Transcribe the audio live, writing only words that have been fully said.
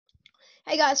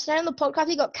Hey guys, today on the podcast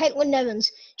we got Caitlin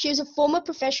Nevins. She is a former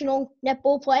professional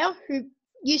netball player who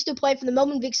used to play for the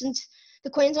Melbourne Vixens, the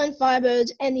Queensland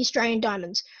Firebirds and the Australian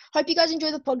Diamonds. Hope you guys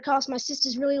enjoy the podcast. My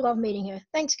sisters really love meeting her.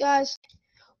 Thanks guys.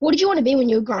 What did you want to be when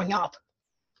you were growing up?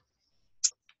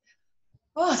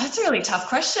 Oh, that's a really tough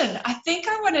question. I think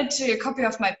I wanted to copy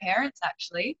off my parents,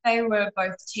 actually. They were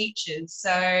both teachers.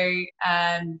 So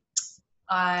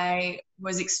I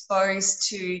was exposed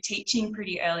to teaching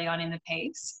pretty early on in the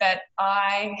piece, but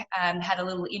I had a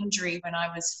little injury when I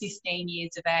was 15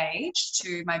 years of age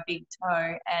to my big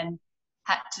toe and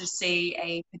had to see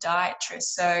a podiatrist.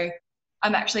 So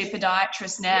I'm actually a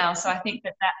podiatrist now. So I think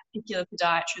that particular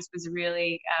podiatrist was a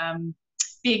really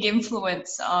big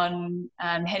influence on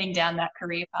heading down that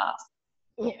career path.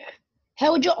 Yeah.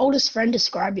 How would your oldest friend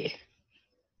describe you?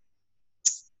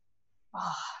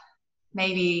 Oh,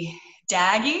 maybe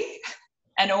daggy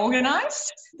and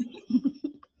organised.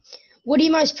 What are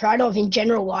you most proud of in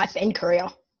general life and career?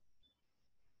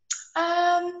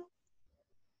 I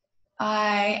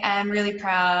am really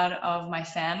proud of my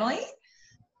family.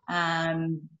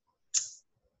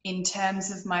 In terms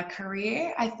of my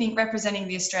career, I think representing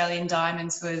the Australian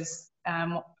Diamonds was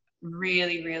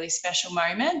really, really special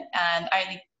moment. And I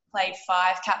only played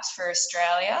 5 caps for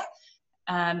Australia,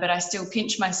 but I still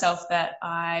pinch myself that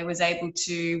I was able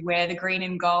to wear the green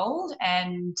and gold.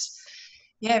 And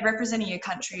yeah, representing your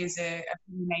country is a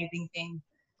pretty amazing thing.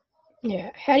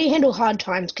 Yeah. How do you handle hard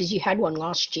times? Because you had one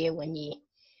last year when you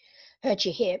hurt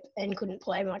your hip and couldn't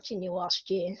play much in your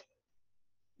last year.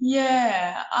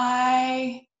 Yeah,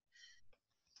 I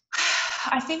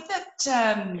think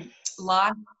that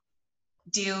life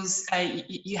deals,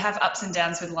 you have ups and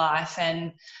downs with life,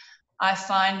 and I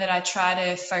find that I try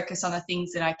to focus on the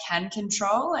things that I can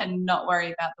control and not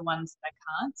worry about the ones that I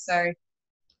can't. So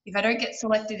if I don't get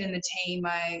selected in the team,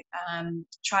 I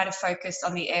try to focus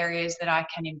on the areas that I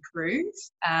can improve.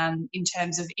 In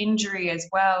terms of injury as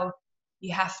well,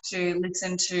 you have to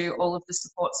listen to all of the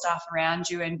support staff around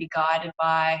you and be guided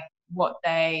by what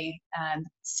they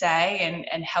say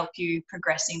and help you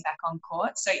progressing back on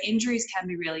court. So injuries can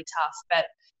be really tough, but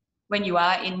when you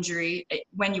are injured,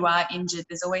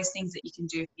 there's always things that you can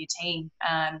do for your team.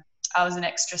 I was an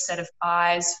extra set of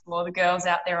eyes for the girls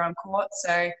out there on court,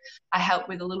 so I helped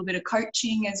with a little bit of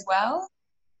coaching as well.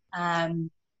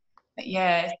 But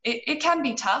yeah, it can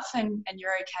be tough, and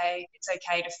you're okay. It's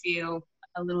okay to feel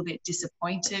a little bit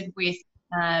disappointed with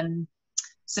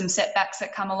some setbacks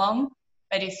that come along.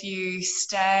 But if you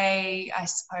stay, I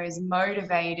suppose,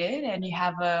 motivated and you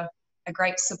have a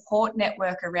great support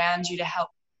network around you to help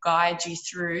guide you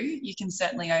through, you can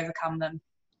certainly overcome them.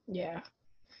 Yeah.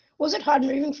 Was it hard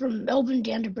moving from Melbourne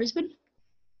down to Brisbane?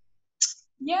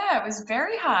 Yeah, it was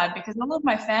very hard because all of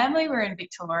my family were in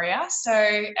Victoria,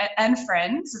 and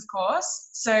friends, of course.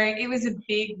 So it was a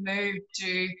big move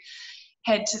to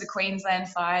head to the Queensland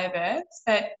Firebirds,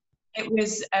 but it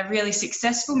was a really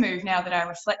successful move now that I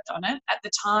reflect on it. At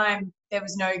the time, there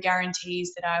was no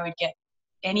guarantees that I would get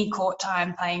any court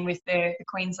time playing with the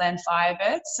Queensland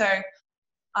Firebirds. So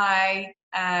I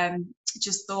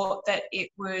just thought that it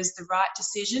was the right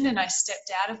decision, and I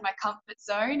stepped out of my comfort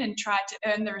zone and tried to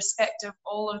earn the respect of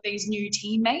all of these new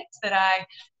teammates that I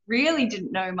really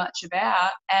didn't know much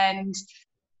about. And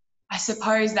I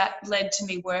suppose that led to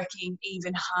me working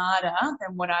even harder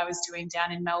than what I was doing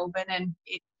down in Melbourne, and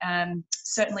it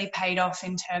certainly paid off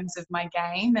in terms of my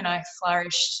game, and I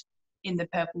flourished in the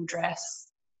purple dress.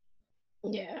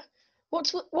 Yeah.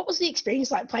 What was the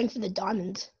experience like playing for the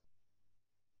Diamonds?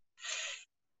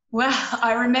 Well,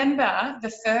 I remember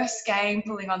the first game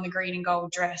pulling on the green and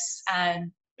gold dress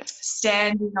and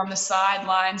standing on the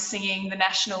sideline singing the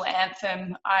national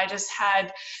anthem. I just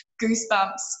had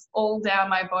goosebumps all down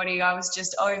my body. I was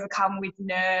just overcome with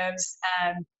nerves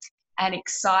and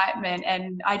excitement.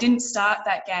 And I didn't start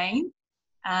that game,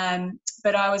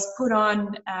 but I was put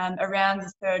on around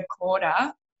the third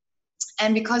quarter.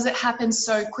 And because it happened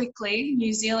so quickly,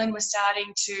 New Zealand was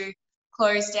starting to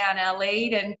close down our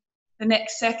lead, and the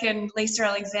next second, Lisa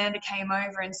Alexander came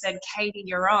over and said, "Katie,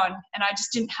 you're on." And I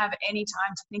just didn't have any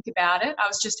time to think about it. I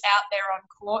was just out there on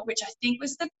court, which I think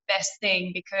was the best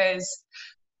thing because,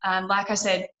 like I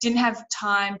said, didn't have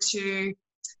time to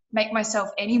make myself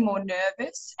any more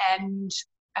nervous. And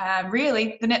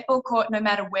really, the netball court, no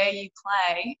matter where you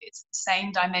play, it's the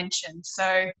same dimension.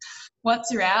 So once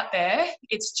you're out there,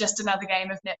 it's just another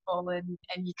game of netball,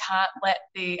 and you can't let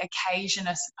the occasion,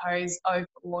 I suppose,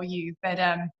 overawe you. But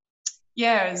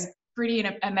yeah, it was pretty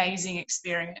an amazing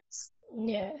experience.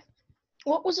 Yeah.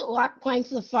 What was it like playing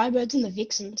for the Firebirds and the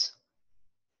Vixens?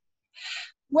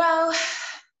 Well,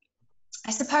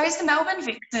 I suppose the Melbourne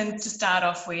Vixens, to start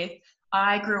off with,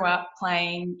 I grew up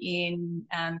playing in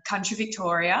country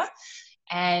Victoria,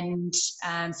 and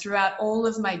throughout all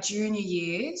of my junior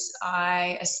years,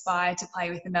 I aspired to play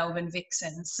with the Melbourne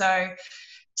Vixens. So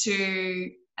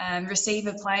to receive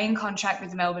a playing contract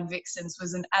with the Melbourne Vixens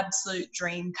was an absolute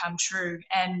dream come true.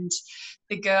 And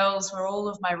the girls were all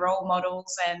of my role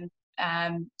models, and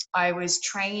I was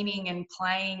training and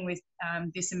playing with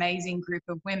this amazing group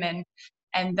of women,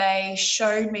 and they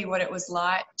showed me what it was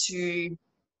like to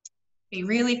be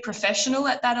really professional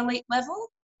at that elite level.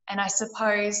 And I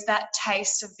suppose that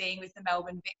taste of being with the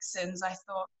Melbourne Vixens, I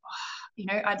thought,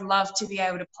 I'd love to be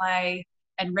able to play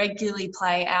and regularly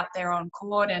play out there on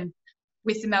court. And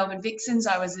with the Melbourne Vixens,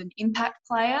 I was an impact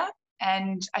player,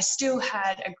 and I still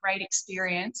had a great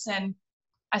experience. And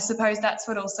I suppose that's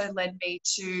what also led me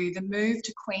to the move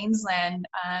to Queensland.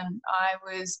 I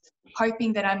was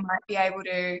hoping that I might be able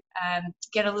to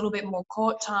get a little bit more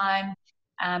court time,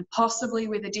 possibly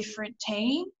with a different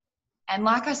team. And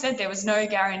like I said, there was no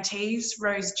guarantees.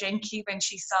 Rose Jenke, when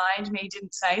she signed me,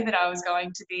 didn't say that I was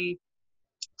going to be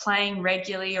playing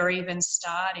regularly or even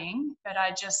starting. But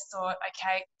I just thought,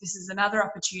 okay, this is another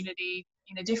opportunity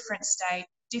in a different state,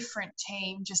 different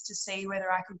team, just to see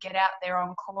whether I could get out there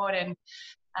on court. And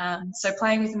so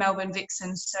playing with the Melbourne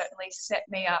Vixens certainly set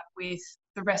me up with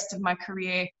the rest of my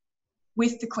career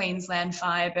with the Queensland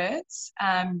Firebirds.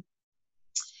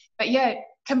 But yeah,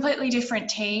 completely different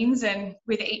teams, and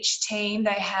with each team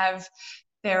they have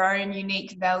their own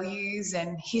unique values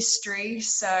and history.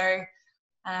 So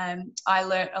I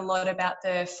learnt a lot about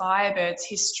the Firebirds'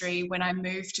 history when I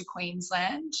moved to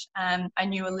Queensland. I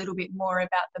knew a little bit more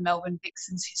about the Melbourne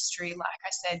Vixens' history, like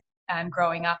I said,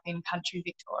 growing up in country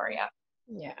Victoria.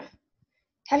 Yeah.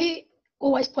 Have you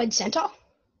always played centre?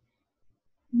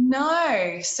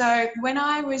 No. So when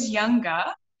I was younger,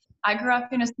 I grew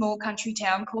up in a small country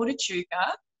town called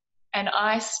Echuca, and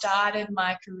I started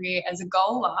my career as a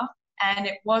goaler. And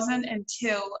it wasn't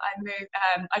until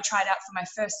I tried out for my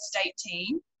first state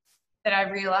team that I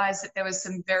realised that there was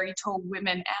some very tall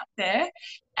women out there,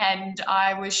 and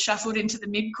I was shuffled into the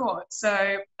mid-court.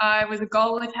 So I was a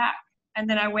goal attack, and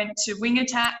then I went to wing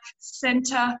attack,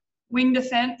 centre, wing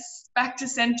defence, back to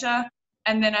centre,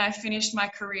 and then I finished my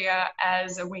career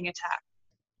as a wing attack.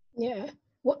 Yeah.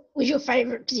 What was your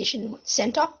favourite position,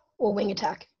 centre or wing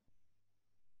attack?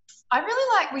 I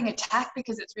really like wing attack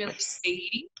because it's really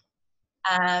speedy.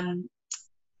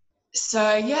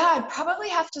 So yeah, I'd probably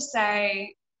have to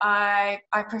say I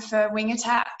prefer wing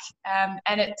attack,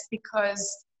 and it's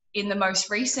because in the most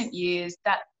recent years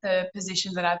that's the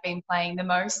position that I've been playing the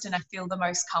most and I feel the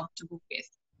most comfortable with.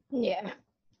 Yeah.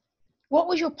 What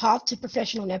was your path to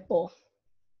professional netball?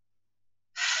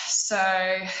 So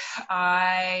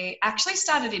I actually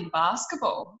started in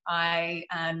basketball. I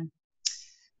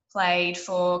played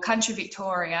for country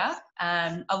Victoria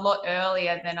a lot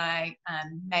earlier than I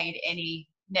made any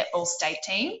netball state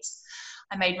teams.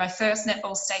 I made my first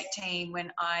netball state team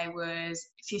when I was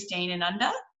 15 and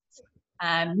under.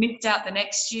 Missed out the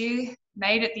next year,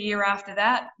 made it the year after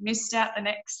that, missed out the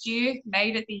next year,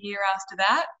 made it the year after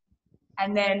that.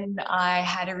 And then I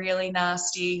had a really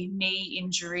nasty knee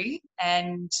injury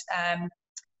and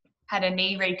had a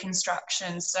knee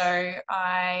reconstruction. So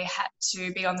I had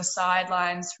to be on the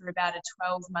sidelines for about a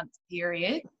 12-month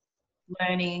period,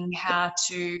 learning how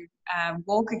to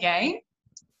walk again.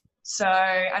 So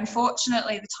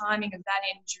unfortunately, the timing of that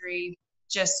injury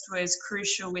just was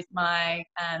crucial with my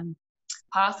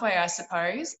pathway, I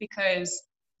suppose, because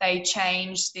they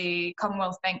changed the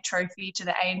Commonwealth Bank Trophy to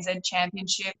the ANZ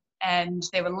Championship, and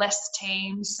there were less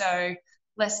teams, so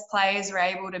less players were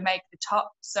able to make the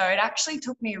top. So it actually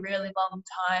took me a really long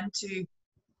time to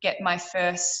get my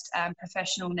first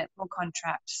professional netball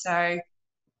contract. So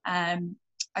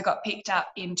I got picked up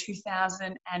in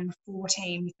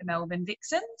 2014 with the Melbourne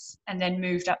Vixens, and then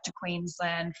moved up to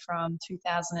Queensland from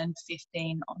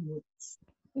 2015 onwards.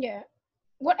 Yeah.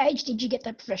 What age did you get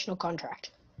that professional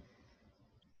contract?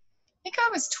 I think I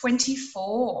was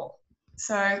 24.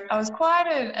 So I was quite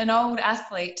an old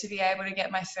athlete to be able to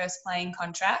get my first playing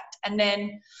contract. And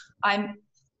then I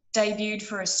debuted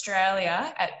for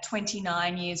Australia at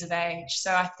 29 years of age.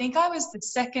 So I think I was the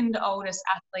second oldest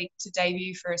athlete to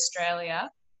debut for Australia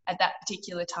at that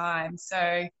particular time.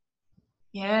 So,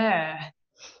 yeah.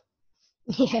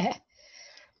 Yeah.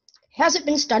 How's it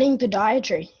been studying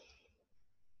podiatry?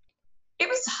 It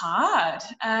was hard.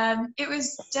 It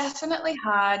was definitely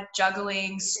hard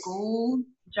juggling school,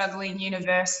 juggling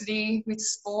university with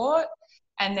sport,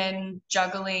 and then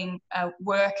juggling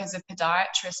work as a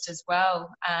podiatrist as well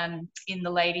in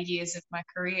the later years of my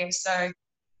career. So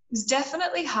was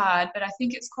definitely hard, but I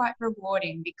think it's quite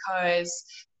rewarding because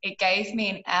it gave me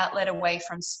an outlet away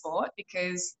from sport,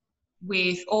 because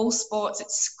with all sports,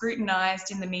 it's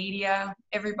scrutinized in the media.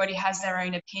 Everybody has their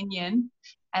own opinion.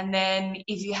 And then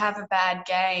if you have a bad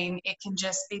game, it can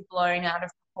just be blown out of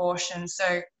proportion.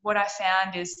 So what I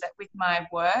found is that with my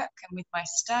work and with my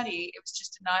study, it was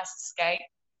just a nice escape.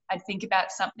 I'd think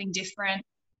about something different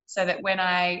so that when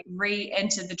I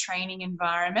re-entered the training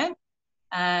environment,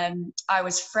 I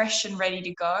was fresh and ready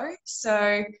to go.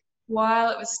 So while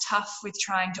it was tough with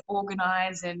trying to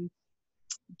organize and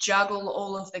juggle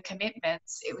all of the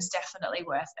commitments, it was definitely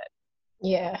worth it.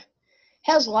 Yeah.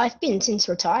 How's life been since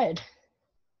retired?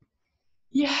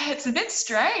 Yeah, it's a bit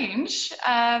strange.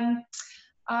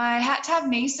 I had to have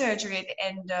knee surgery at the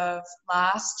end of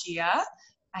last year.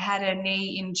 I had a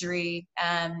knee injury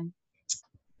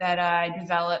that I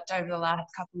developed over the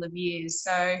last couple of years.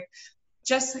 So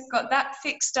just got that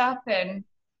fixed up and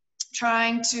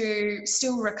trying to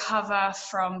still recover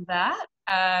from that.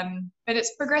 But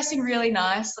it's progressing really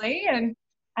nicely. And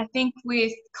I think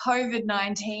with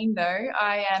COVID-19 though,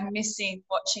 I am missing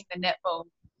watching the netball.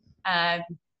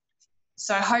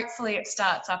 So hopefully it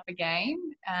starts up again.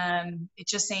 It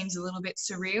just seems a little bit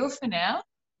surreal for now.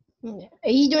 Yeah. Are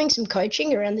you doing some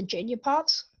coaching around the junior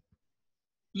parts?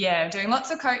 Yeah, doing lots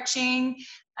of coaching,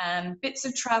 bits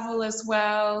of travel as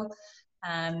well,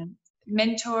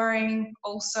 mentoring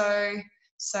also.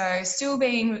 So still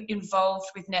being involved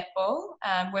with netball,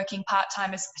 working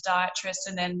part-time as a podiatrist,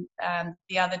 and then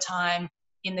the other time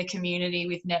in the community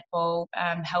with netball,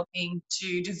 helping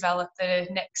to develop the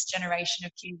next generation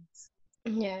of kids.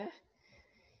 Yeah.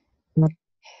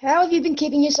 How have you been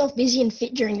keeping yourself busy and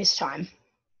fit during this time?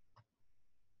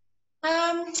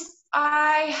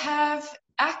 I have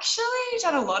actually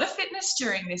done a lot of fitness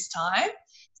during this time.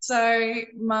 So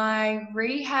my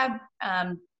rehab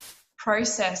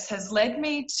process has led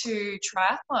me to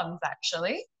triathlons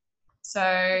actually.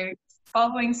 So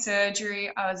following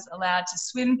surgery, I was allowed to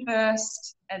swim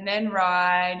first and then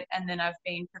ride, and then I've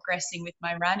been progressing with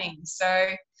my running. So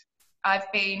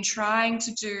I've been trying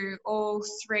to do all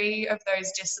three of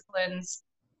those disciplines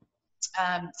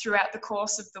throughout the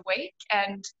course of the week,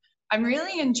 and I'm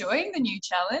really enjoying the new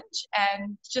challenge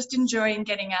and just enjoying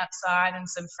getting outside and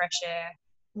some fresh air.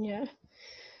 Yeah.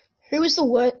 Who was the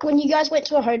worst, when you guys went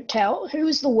to a hotel, who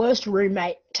was the worst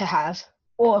roommate to have?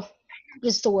 Or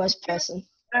just the worst person?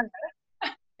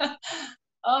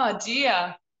 Oh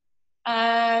dear.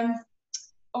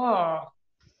 Oh,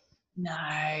 no.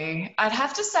 I'd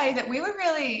have to say that we were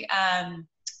really,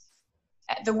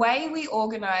 the way we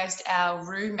organised our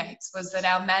roommates was that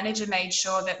our manager made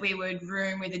sure that we would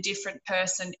room with a different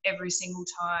person every single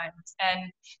time.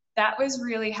 And that was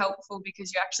really helpful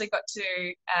because you actually got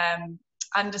to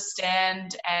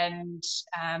understand and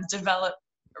develop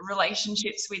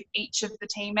relationships with each of the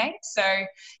teammates. So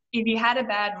if you had a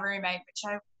bad roommate, which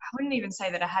I wouldn't even say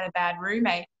that I had a bad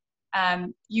roommate,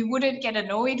 you wouldn't get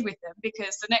annoyed with them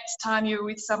because the next time you were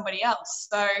with somebody else.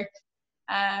 So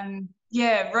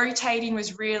yeah, rotating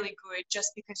was really good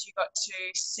just because you got to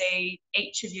see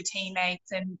each of your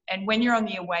teammates, and when you're on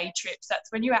the away trips,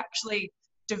 that's when you actually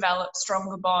develop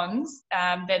stronger bonds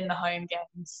than the home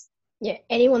games. Yeah,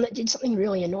 anyone that did something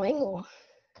really annoying or?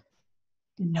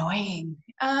 Annoying.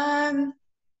 Oh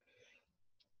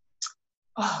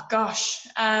gosh.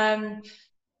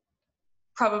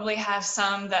 Probably have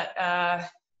some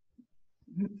that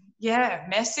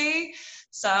messy,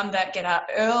 some that get up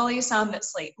early, some that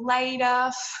sleep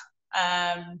later,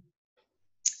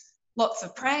 lots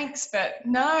of pranks, but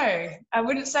no, I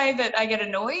wouldn't say that I get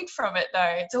annoyed from it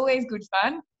though. It's always good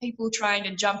fun. People trying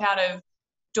to jump out of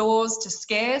doors to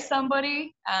scare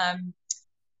somebody.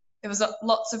 There was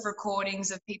lots of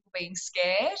recordings of people being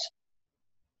scared.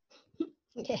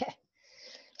 Yeah.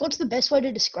 What's the best way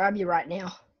to describe you right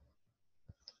now?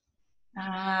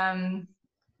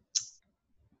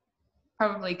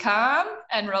 Probably calm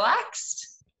and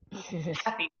relaxed.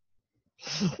 Happy.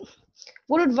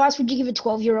 What advice would you give a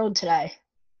 12-year-old today?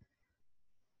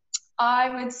 I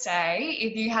would say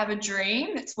if you have a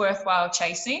dream, it's worthwhile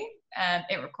chasing.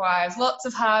 It requires lots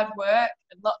of hard work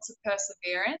and lots of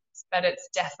perseverance, but it's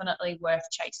definitely worth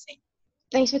chasing.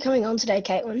 Thanks for coming on today,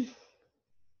 Caitlin.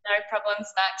 No problems,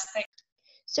 Max. Thanks.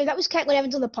 So that was Caitlin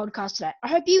Evans on the podcast today. I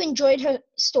hope you enjoyed her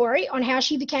story on how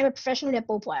she became a professional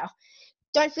netball player.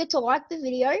 Don't forget to like the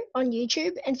video on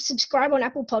YouTube and subscribe on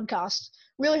Apple Podcasts.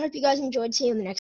 Really hope you guys enjoyed. See you in the next